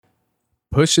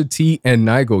Pusha T and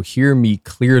Nigo, hear me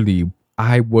clearly.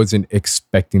 I wasn't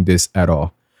expecting this at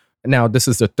all. Now, this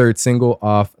is the third single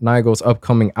off Nigo's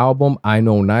upcoming album, I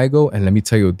Know Nigo. And let me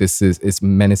tell you, it's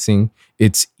menacing.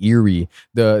 It's eerie.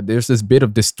 There's this bit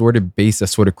of distorted bass that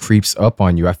sort of creeps up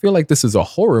on you. I feel like this is a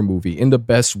horror movie in the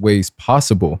best ways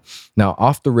possible. Now,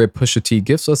 off the rip, Pusha T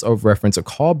gives us a reference, a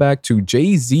callback to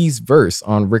Jay-Z's verse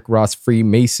on Rick Ross'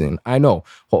 Freemason. I know.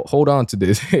 Hold on to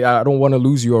this. I don't want to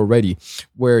lose you already.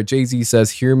 Where Jay-Z says,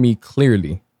 hear me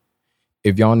clearly.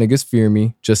 If y'all niggas fear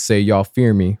me, just say y'all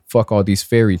fear me. Fuck all these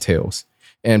fairy tales.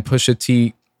 And Pusha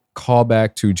T call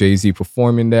back to Jay-Z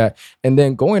performing that. And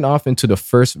then going off into the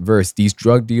first verse, these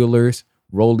drug dealers,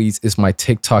 rollies is my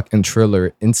TikTok and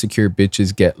Triller. Insecure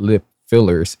bitches get lip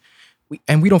fillers.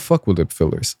 We don't fuck with lip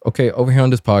fillers. Okay, over here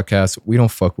on this podcast, we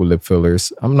don't fuck with lip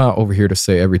fillers. I'm not over here to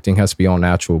say everything has to be all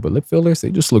natural, but lip fillers, they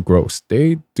just look gross.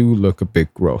 They do look a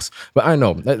bit gross. But I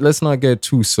know, let's not get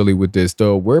too silly with this. The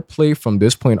wordplay from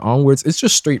this point onwards, it's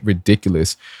just straight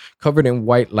ridiculous. Covered in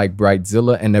white like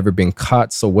Bridezilla and never been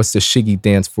caught, so what's the shiggy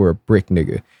dance for a brick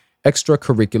nigga?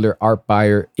 Extracurricular art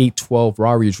buyer, 812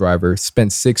 Rari driver,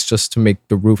 spent 6 just to make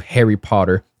the roof Harry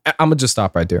Potter. I'm gonna just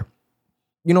stop right there.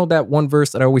 You know that one verse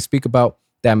that I always speak about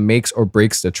that makes or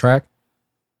breaks the track?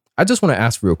 I just want to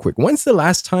ask real quick. When's the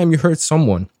last time you heard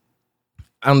someone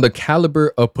on the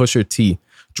caliber of Pusha T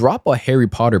drop a Harry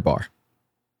Potter bar?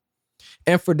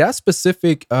 And for that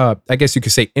specific, I guess you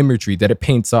could say imagery that it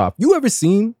paints off, you ever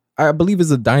seen, I believe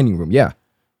it's a dining room. Yeah.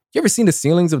 You ever seen the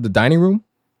ceilings of the dining room?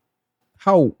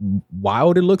 How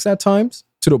wild it looks at times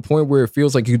to the point where it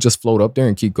feels like you just float up there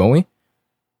and keep going.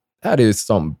 That is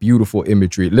some beautiful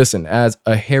imagery. Listen, as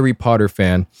a Harry Potter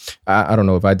fan, I don't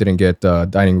know if I didn't get the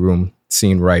dining room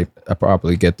scene right, I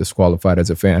probably get disqualified as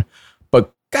a fan.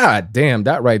 But god damn,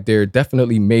 that right there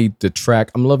definitely made the track.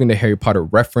 I'm loving the Harry Potter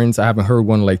reference. I haven't heard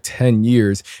one in like 10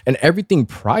 years. And everything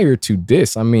prior to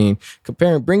this, I mean,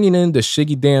 bringing in the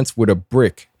shiggy dance with a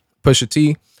brick. Pusha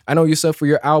T, I know you said for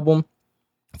your album,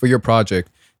 for your project,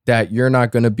 that you're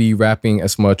not going to be rapping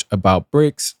as much about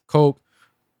bricks, coke.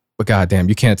 But goddamn,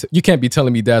 you can't be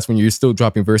telling me that's when you're still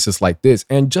dropping verses like this.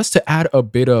 And just to add a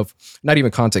bit of not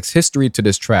even context history to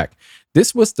this track,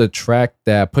 this was the track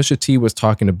that Pusha T was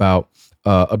talking about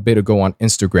a bit ago on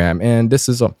Instagram. And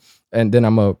and then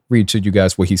I'm gonna read to you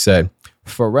guys what he said.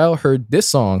 Pharrell heard this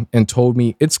song and told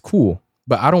me it's cool,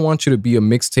 but I don't want you to be a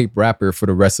mixtape rapper for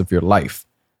the rest of your life.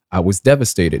 I was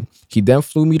devastated. He then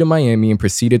flew me to Miami and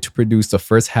proceeded to produce the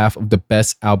first half of the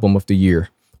best album of the year.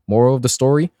 Moral of the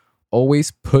story?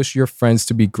 Always push your friends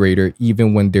to be greater,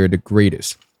 even when they're the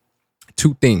greatest.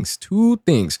 Two things.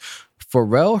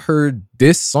 Pharrell heard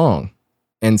this song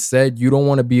and said, you don't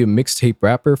want to be a mixtape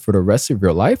rapper for the rest of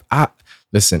your life?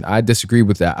 Listen, I disagree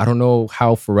with that. I don't know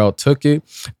how Pharrell took it.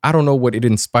 I don't know what it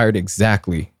inspired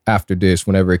exactly after this,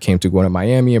 whenever it came to going to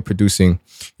Miami and producing,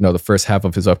 the first half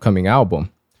of his upcoming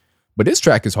album. But this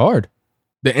track is hard.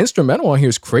 The instrumental on here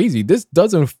is crazy. This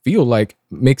doesn't feel like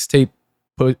mixtape.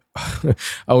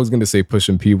 I was going to say Push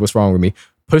and P. What's wrong with me?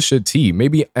 Pusha T.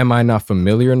 Maybe am I not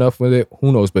familiar enough with it?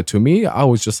 Who knows? But to me, I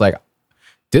was just like,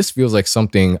 this feels like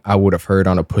something I would have heard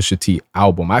on a Pusha T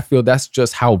album. I feel that's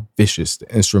just how vicious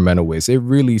the instrumental is. It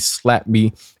really slapped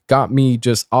me, got me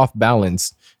just off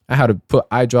balance. I had to put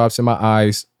eye drops in my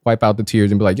eyes, wipe out the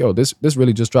tears and be like, yo, this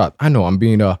really just dropped. I know I'm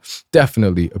being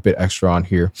definitely a bit extra on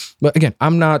here. But again,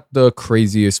 I'm not the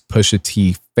craziest Pusha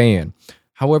T fan.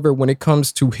 However, when it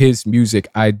comes to his music,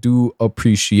 I do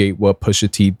appreciate what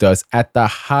Pusha T does at the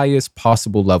highest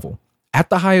possible level. At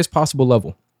the highest possible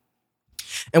level.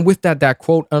 And with that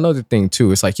quote, another thing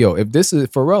too, it's like, yo, if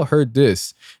Pharrell heard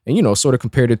this and, sort of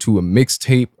compared it to a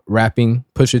mixtape rapping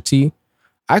Pusha T,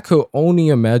 I could only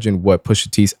imagine what Pusha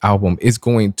T's album is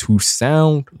going to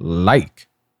sound like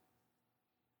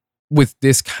with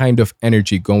this kind of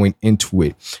energy going into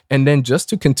it. And then just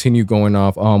to continue going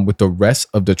off with the rest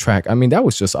of the track, I mean, that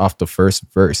was just off the first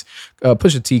verse.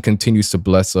 Pusha T continues to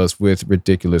bless us with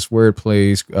ridiculous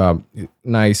wordplays,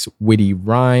 nice witty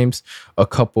rhymes, a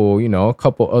couple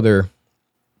other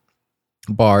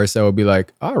bars that would be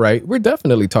like, all right, we're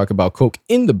definitely talking about coke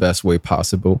in the best way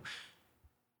possible.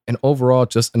 And overall,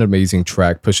 just an amazing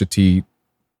track. Pusha T,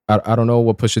 I don't know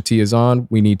what Pusha T is on.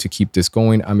 We need to keep this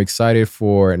going. I'm excited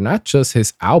for not just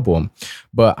his album,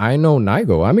 but I Know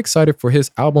Nigo. I'm excited for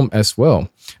his album as well,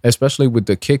 especially with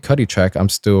the Kid Cudi track. I'm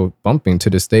still bumping to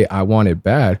this day. I Want It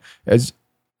Bad.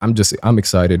 I'm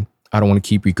excited. I don't want to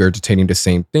keep regurgitating the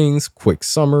same things. Quick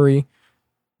summary.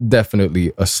 Definitely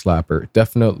a slapper.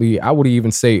 Definitely, I would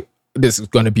even say this is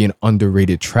going to be an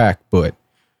underrated track, but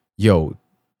yo,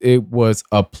 it was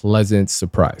a pleasant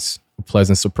surprise.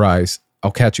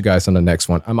 I'll catch you guys on the next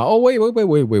one. I'm out. Oh, wait.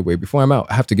 Before I'm out,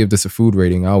 I have to give this a food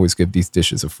rating. I always give these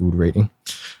dishes a food rating.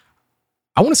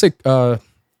 I want to say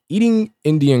eating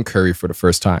Indian curry for the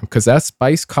first time, because that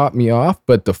spice caught me off,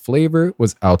 but the flavor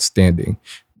was outstanding.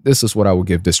 This is what I would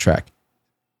give this track.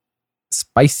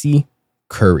 Spicy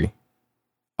curry.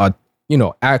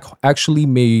 Actually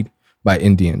made by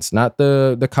Indians, not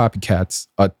the copycats.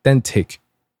 Authentic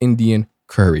Indian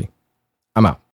curry. I'm out.